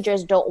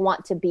teenagers don't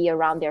want to be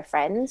around their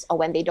friends or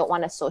when they don't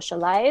want to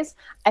socialize,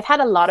 I've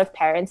had a lot of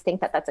parents think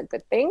that that's a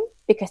good thing,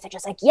 because they're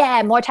just like,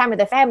 yeah, more time with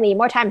the family,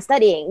 more time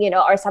studying,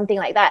 or something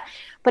like that.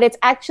 But it's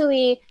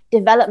actually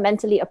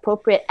developmentally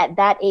appropriate at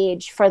that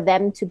age for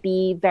them to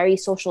be very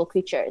social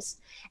creatures.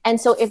 And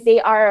so if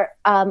they are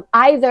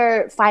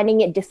either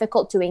finding it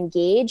difficult to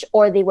engage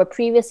or they were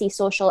previously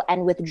social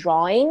and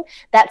withdrawing,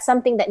 that's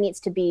something that needs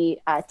to be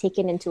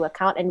taken into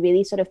account and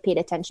really sort of paid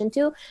attention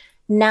to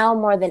now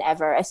more than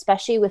ever,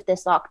 especially with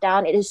this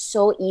lockdown. It is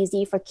so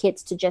easy for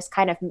kids to just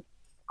kind of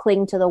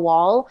cling to the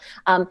wall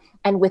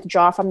and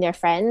withdraw from their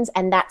friends,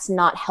 and that's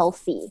not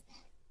healthy.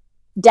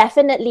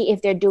 Definitely,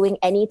 if they're doing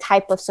any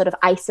type of sort of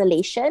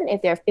isolation,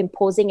 if they're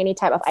imposing any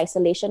type of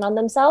isolation on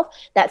themselves,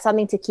 that's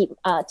something to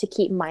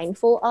keep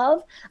mindful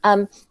of.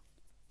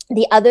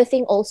 The other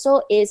thing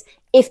also is,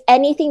 if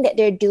anything that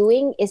they're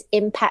doing is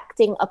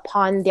impacting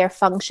upon their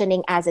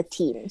functioning as a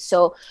teen.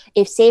 So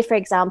if, say, for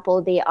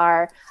example, they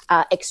are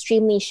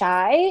extremely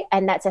shy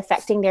and that's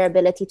affecting their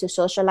ability to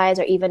socialize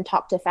or even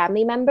talk to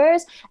family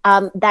members,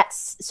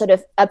 that's sort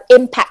of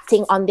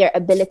impacting on their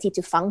ability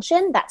to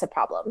function, that's a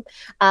problem.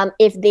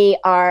 If they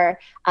are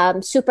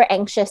super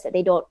anxious that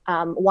they don't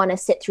want to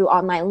sit through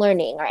online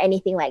learning or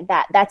anything like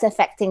that, that's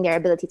affecting their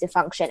ability to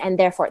function, and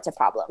therefore it's a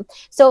problem.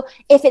 So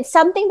if it's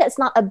something that's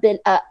not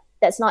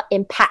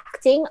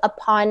impacting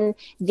upon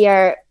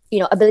their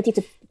ability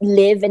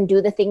live and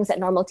do the things that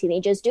normal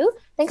teenagers do,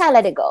 then kind of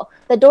let it go.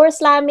 The door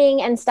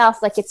slamming and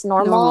stuff, like it's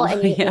normal.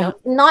 And you know,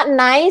 not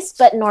nice,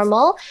 but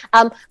normal.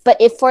 But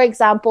if, for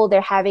example,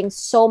 they're having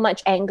so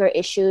much anger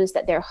issues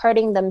that they're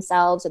hurting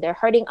themselves or they're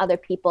hurting other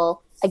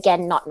people,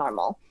 again, not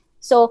normal.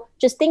 So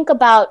just think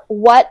about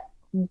what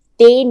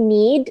they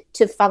need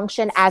to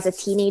function as a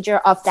teenager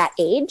of that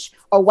age,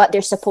 or what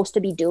they're supposed to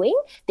be doing,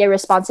 their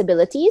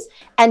responsibilities.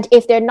 And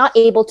if they're not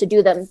able to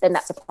do them, then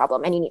that's a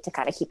problem. And you need to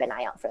kind of keep an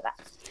eye out for that.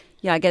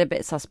 Yeah, I get a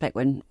bit suspect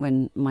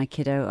when my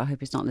kiddo, I hope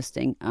he's not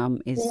listening,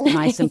 is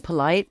nice and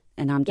polite,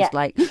 and I'm just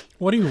like,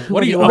 what are you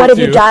what have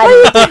you done?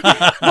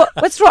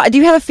 What's wrong? Do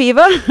you have a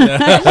fever?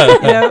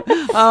 No,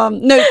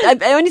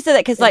 I only say that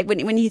because like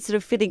when he's sort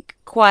of feeling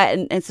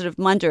quiet and sort of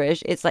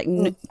munderish, it's like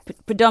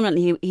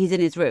predominantly he's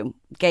in his room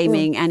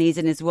gaming and he's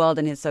in his world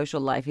and his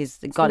social life. He's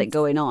got it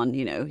going on,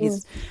 you know.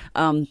 He's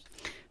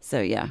so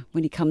yeah,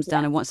 when he comes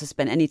down and wants to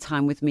spend any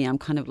time with me, I'm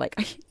kind of like,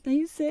 are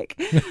you sick?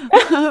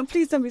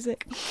 Please don't be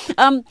sick.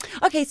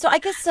 Okay, so I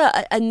guess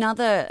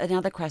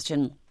another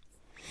question.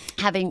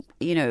 Having,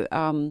 you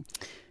know,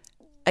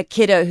 a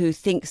kiddo who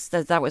thinks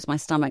that was my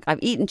stomach. I've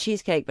eaten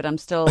cheesecake, but I'm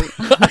still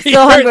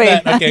hungry.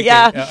 Okay,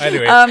 yeah.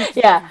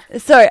 Anyway.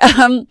 Sorry.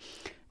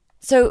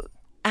 So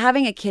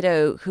having a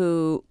kiddo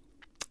who,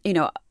 you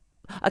know,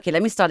 okay,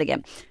 let me start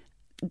again.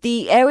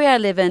 The area I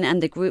live in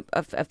and the group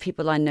of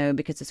people I know,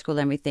 because of school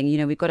and everything, you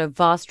know, we've got a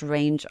vast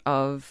range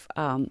of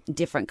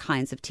different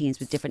kinds of teens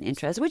with different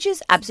interests, which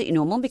is absolutely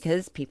normal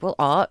because people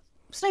are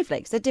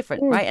snowflakes. They're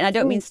different, right? And I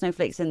don't mean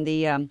snowflakes in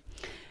the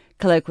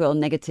colloquial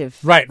negative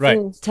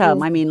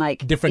term. I mean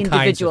like different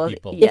individual, kinds of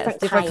people. Yes,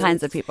 different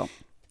kinds of people.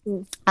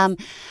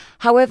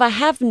 However, I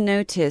have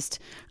noticed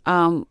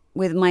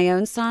with my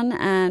own son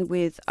and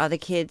with other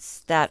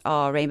kids that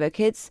are rainbow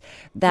kids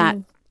that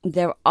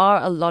there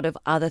are a lot of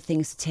other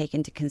things to take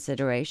into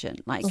consideration,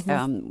 like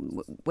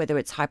whether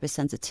it's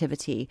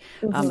hypersensitivity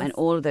and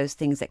all of those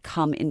things that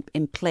come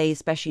in play,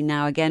 especially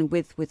now, again,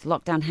 with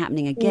lockdown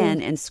happening again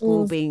and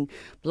school being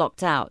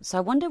blocked out. So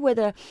I wonder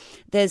whether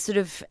there's sort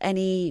of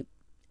any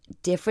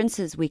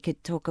differences we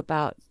could talk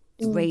about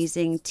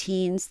raising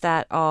teens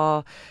that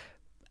are...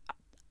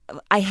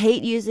 I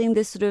hate using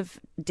this sort of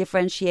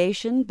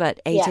differentiation,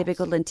 but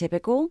atypical and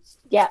typical.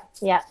 Yeah.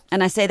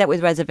 And I say that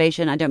with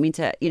reservation. I don't mean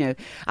to, you know,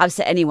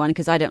 upset anyone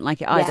because I don't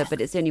like it either,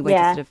 but it's the only way to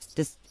sort of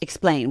just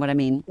explain what I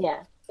mean.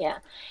 Yeah.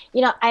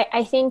 You know,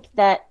 I think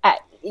that,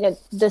 you know,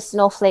 the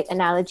snowflake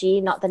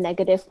analogy, not the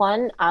negative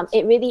one,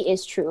 it really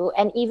is true.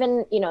 And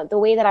even, you know, the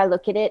way that I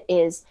look at it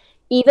is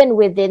even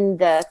within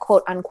the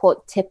quote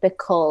unquote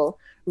typical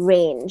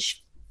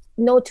range,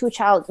 no two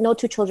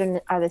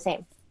children are the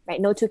same. Right?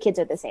 No two kids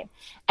are the same.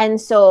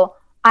 And so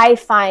I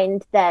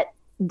find that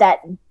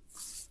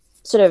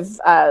sort of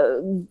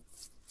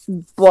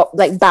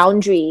like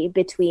boundary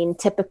between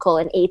typical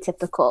and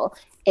atypical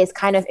is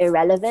kind of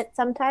irrelevant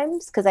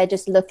sometimes, because I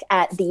just look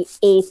at the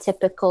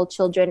atypical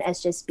children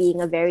as just being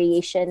a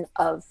variation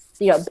of,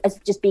 you know, as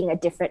just being a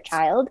different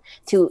child,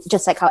 to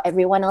just like how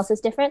everyone else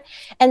is different.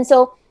 And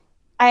so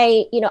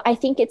I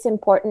think it's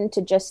important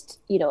to just,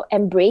 you know,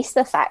 embrace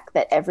the fact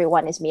that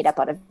everyone is made up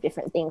out of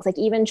different things. Like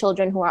even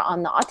children who are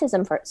on the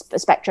autism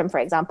spectrum, for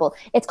example,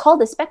 it's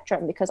called a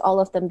spectrum because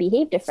all of them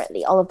behave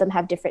differently. All of them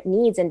have different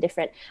needs and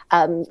different,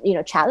 you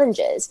know,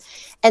 challenges.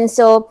 And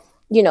so,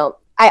 you know,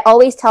 I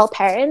always tell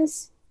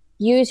parents,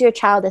 use your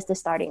child as the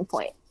starting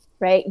point.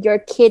 Right? Your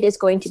kid is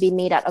going to be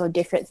made out of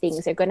different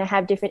things. They're going to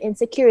have different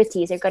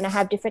insecurities. They're going to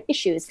have different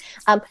issues.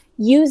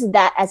 Use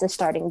that as a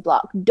starting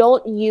block.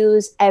 Don't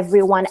use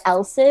everyone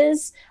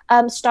else's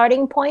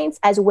starting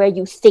points as where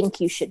you think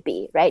you should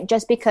be, right?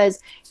 Just because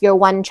your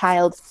one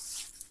child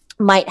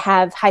might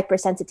have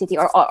hypersensitivity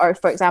or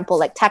for example,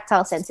 like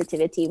tactile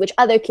sensitivity, which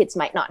other kids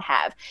might not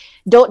have.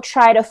 Don't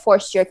try to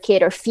force your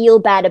kid or feel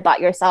bad about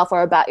yourself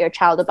or about your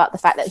child about the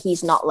fact that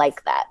he's not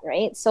like that,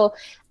 right? So,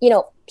 you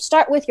know,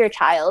 start with your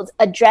child,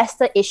 address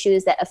the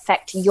issues that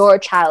affect your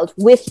child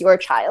with your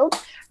child,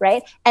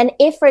 right? And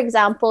if, for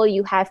example,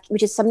 you have,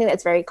 which is something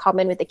that's very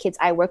common with the kids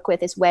I work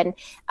with, is when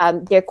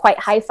they're quite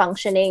high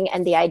functioning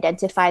and they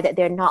identify that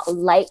they're not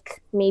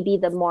like maybe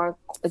the more,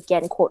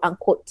 again, quote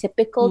unquote,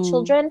 typical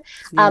children.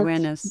 The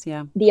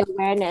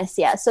awareness.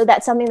 Yeah. So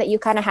that's something that you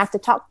kind of have to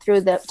talk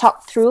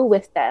through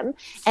with them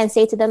and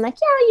say to them, like,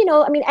 yeah, you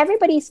know, I mean,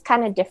 everybody's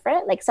kind of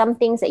different. Like some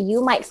things that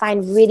you might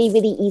find really,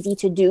 really easy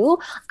to do,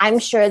 I'm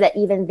sure that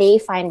even they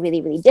find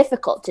really, really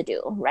difficult to do,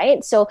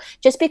 right? So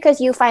just because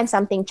you find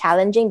something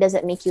challenging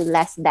doesn't make you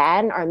less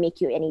than or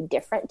make you any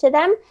different to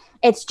them.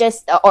 It's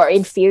just, or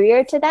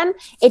inferior to them.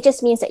 It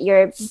just means that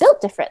you're built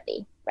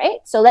differently, right?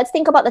 So let's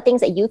think about the things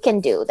that you can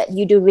do, that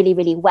you do really,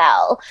 really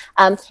well,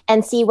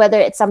 and see whether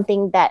it's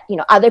something that, you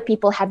know, other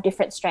people have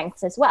different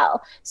strengths as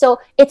well.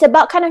 So it's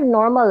about kind of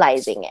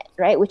normalizing it,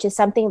 right? Which is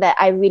something that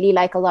I really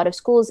like a lot of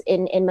schools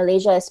in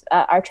Malaysia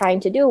are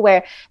trying to do,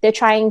 where they're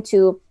trying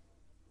to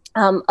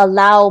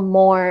allow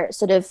more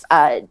sort of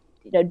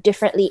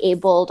differently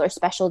abled or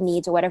special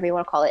needs or whatever you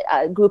want to call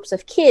it, groups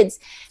of kids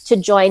to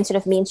join sort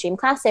of mainstream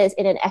classes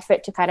in an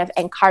effort to kind of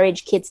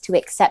encourage kids to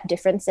accept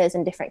differences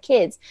in different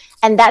kids.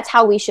 And that's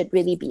how we should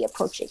really be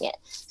approaching it.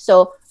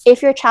 So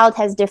if your child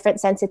has different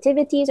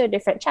sensitivities or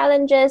different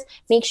challenges,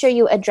 make sure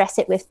you address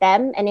it with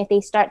them. And if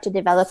they start to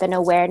develop an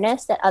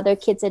awareness that other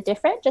kids are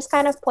different, just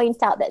kind of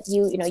point out that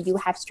you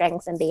have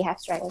strengths and they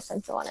have strengths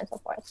and so on and so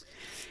forth.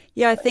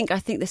 Yeah, I think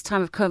this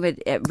time of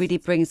COVID, it really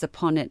brings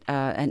upon it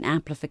an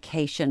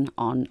amplification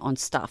on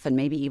stuff, and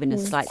maybe even a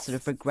slight sort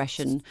of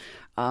regression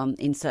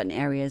in certain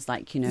areas,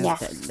 like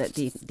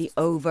the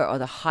over or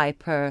the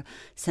hyper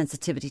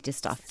sensitivity to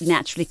stuff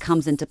naturally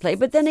comes into play.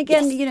 But then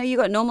again, you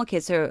got normal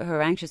kids who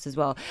are anxious as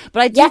well.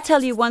 But I do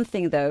tell you one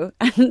thing though,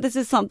 and this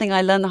is something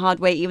I learned the hard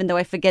way, even though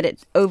I forget it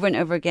over and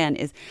over again,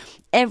 is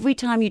every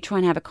time you try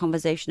and have a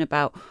conversation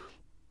about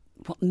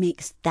what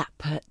makes that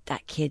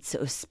kid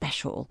sort of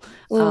special,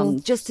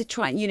 just to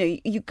try,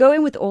 you go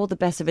in with all the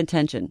best of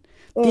intention.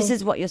 This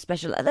is what you're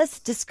special at. Let's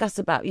discuss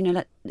about,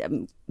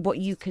 what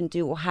you can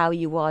do or how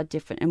you are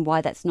different and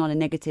why that's not a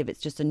negative, it's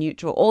just a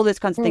neutral, all those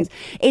kinds of things.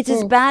 It's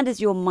as bad as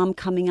your mum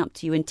coming up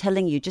to you and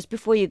telling you just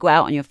before you go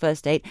out on your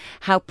first date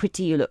how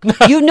pretty you look.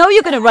 You're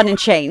going to run and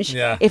change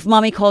if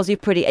mummy calls you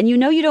pretty, and you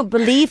don't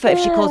believe her if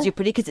she calls you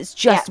pretty because it's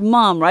just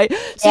mum, right?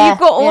 So you've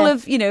got all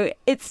of,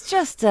 it's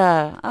just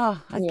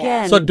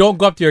again. So don't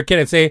go up to your kid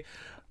and say,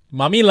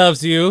 "Mommy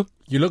loves you.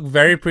 You look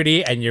very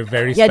pretty, and you're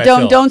very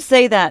special." Yeah, don't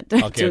say that. Do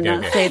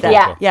not say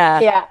that.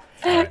 Yeah.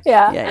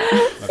 Okay.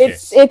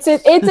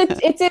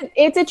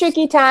 It's a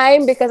tricky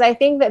time because I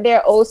think that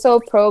they're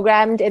also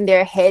programmed in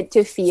their head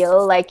to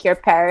feel like your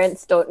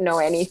parents don't know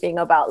anything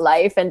about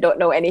life and don't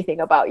know anything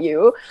about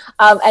you,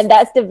 and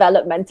that's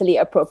developmentally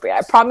appropriate.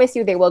 I promise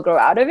you they will grow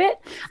out of it,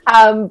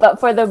 but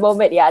for the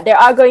moment, they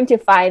are going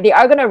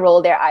to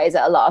roll their eyes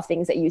at a lot of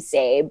things that you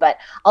say, but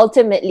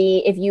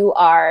ultimately if you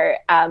are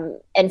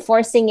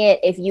enforcing it,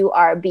 if you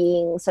are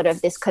being sort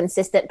of this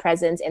consistent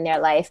presence in their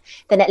life,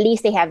 then at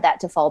least they have that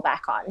to fall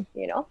back on.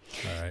 All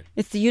right.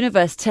 It's the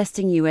universe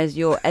testing you as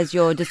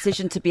your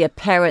decision to be a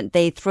parent.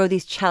 They throw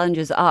these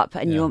challenges up,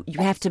 and you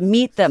have to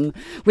meet them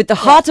with the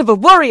heart of a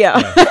warrior.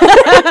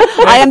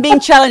 I am being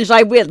challenged.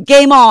 I will.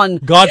 Game on.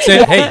 God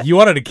said, "Hey, you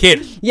wanted a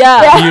kid.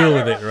 Yeah, deal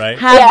with it, right?"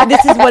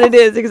 This is what it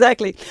is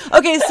exactly.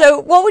 Okay, so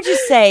what would you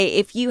say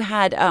if you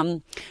had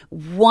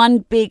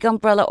one big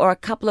umbrella or a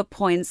couple of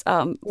points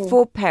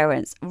for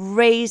parents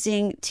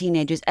raising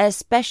teenagers,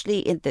 especially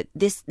in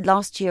this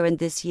last year and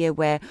this year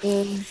where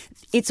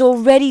it's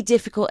already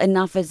difficult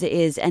enough as it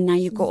is, and now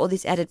you've got all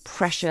this added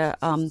pressure,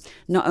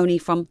 not only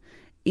from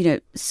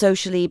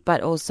socially,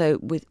 but also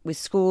with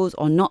schools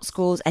or not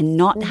schools, and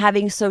not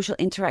having social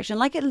interaction.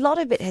 Like a lot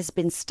of it has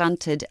been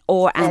stunted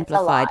or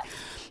amplified.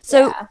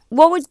 So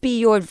what would be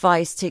your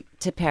advice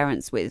to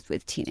parents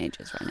with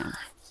teenagers right now?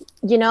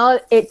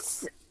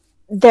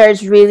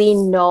 There's really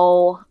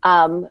no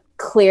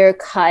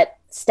clear-cut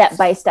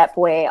step-by-step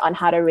way on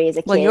how to raise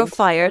a kid. Well, you're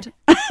fired.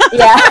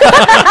 Yeah.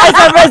 As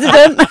a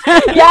resident.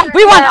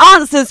 We want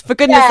answers, for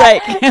goodness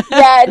sake.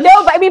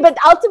 No, but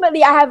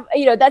ultimately I have,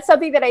 that's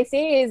something that I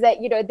say is that,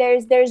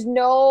 there's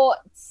no,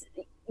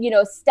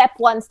 step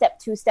 1, step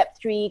 2, step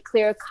 3,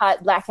 clear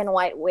cut, black and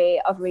white way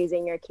of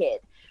raising your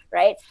kid.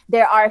 Right?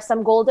 There are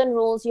some golden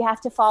rules you have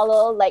to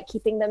follow, like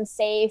keeping them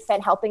safe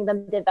and helping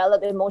them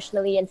develop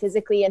emotionally and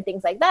physically and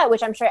things like that,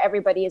 which I'm sure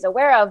everybody is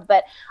aware of.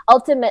 But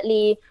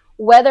ultimately,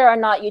 whether or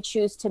not you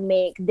choose to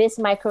make this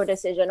micro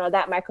decision or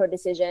that micro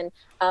decision,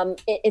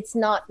 it's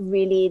not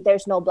really,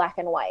 there's no black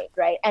and white,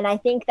 right? And I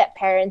think that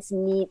parents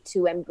need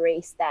to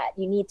embrace that.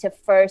 You need to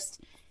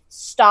first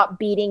stop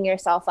beating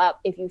yourself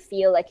up if you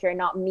feel like you're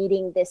not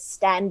meeting this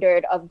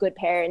standard of good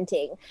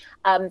parenting.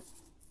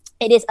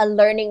 It is a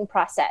learning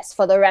process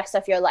for the rest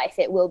of your life.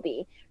 It will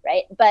be,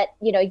 right? But,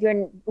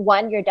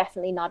 you're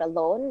definitely not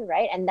alone,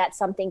 right? And that's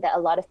something that a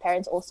lot of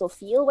parents also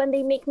feel when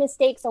they make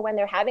mistakes or when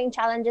they're having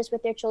challenges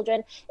with their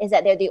children, is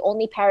that they're the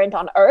only parent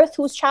on earth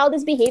whose child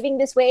is behaving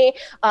this way,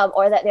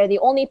 or that they're the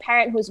only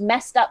parent who's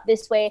messed up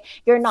this way.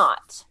 You're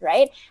not,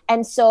 right?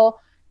 And so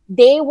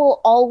they will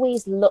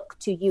always look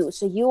to you.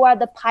 So you are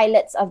the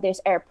pilots of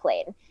this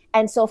airplane.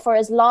 And so for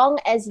as long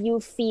as you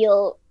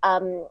feel,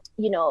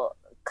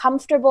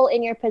 comfortable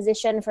in your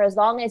position, for as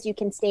long as you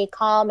can stay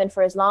calm, and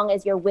for as long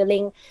as you're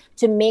willing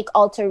to make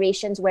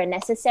alterations where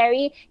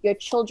necessary, your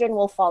children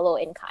will follow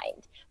in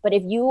kind. But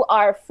if you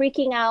are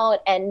freaking out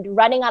and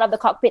running out of the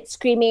cockpit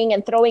screaming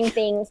and throwing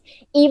things,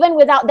 even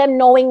without them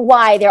knowing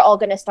why, they're all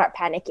going to start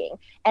panicking.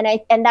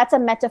 And that's a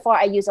metaphor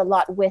I use a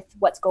lot with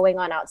what's going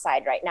on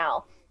outside right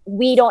now.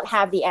 We don't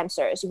have the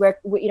answers. We're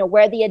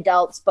the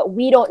adults, but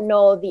we don't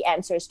know the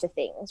answers to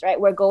things,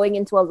 right? We're going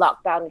into a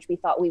lockdown, which we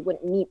thought we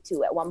wouldn't need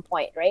to at one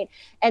point, right?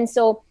 And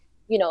so,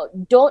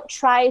 don't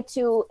try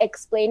to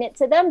explain it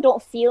to them.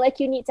 Don't feel like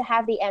you need to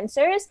have the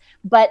answers.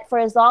 But for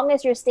as long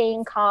as you're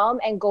staying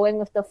calm and going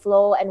with the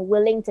flow and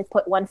willing to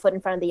put one foot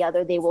in front of the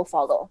other, they will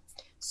follow.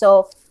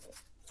 So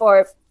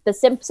for the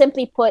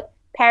simply put,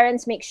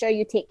 parents, make sure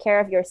you take care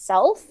of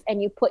yourself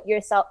and you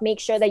make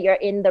sure that you're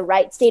in the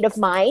right state of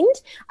mind.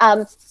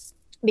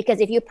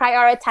 Because if you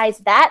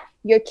prioritize that,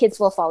 your kids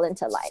will fall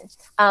into line.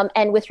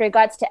 And with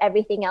regards to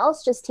everything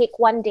else, just take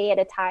one day at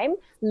a time.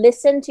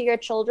 Listen to your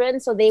children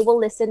so they will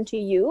listen to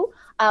you.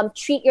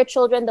 Treat your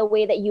children the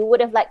way that you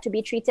would have liked to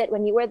be treated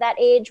when you were that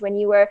age, when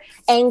you were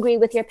angry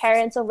with your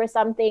parents over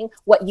something,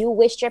 what you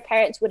wished your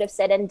parents would have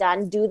said and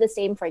done. Do the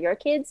same for your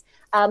kids.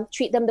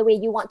 Treat them the way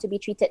you want to be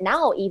treated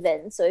now,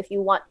 even. So if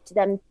you want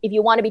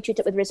to be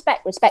treated with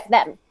respect, respect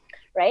them,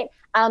 right?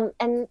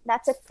 And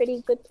that's a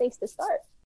pretty good place to start.